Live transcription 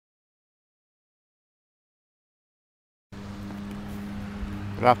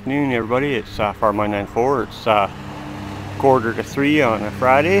Good afternoon, everybody. It's Farmline 94. It's 2:45 on a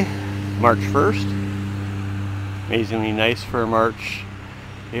Friday, March 1st. Amazingly nice for March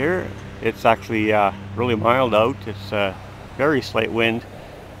here. It's actually really mild out. It's very slight wind,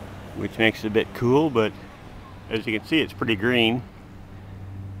 which makes it a bit cool, but as you can see, it's pretty green.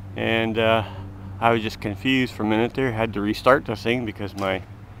 And I was just confused for a minute there. Had to restart the thing because my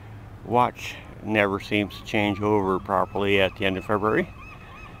watch never seems to change over properly at the end of February.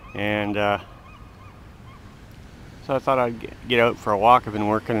 And so I thought I'd get out for a walk. I've been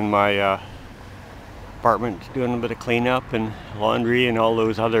working in my apartment, doing a bit of cleanup and laundry and all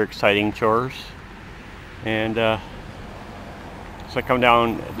those other exciting chores. And so I come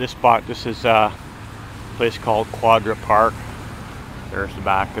down this spot. This is a place called Quadra Park. There's the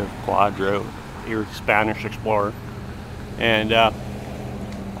back of Quadra, your Spanish explorer. And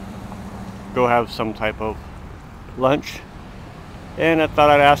go have some type of lunch. And I thought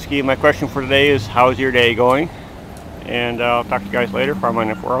I'd ask you, my question for today is, how's your day going? And I'll talk to you guys later. Farmline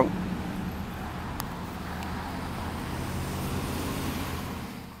 94 out.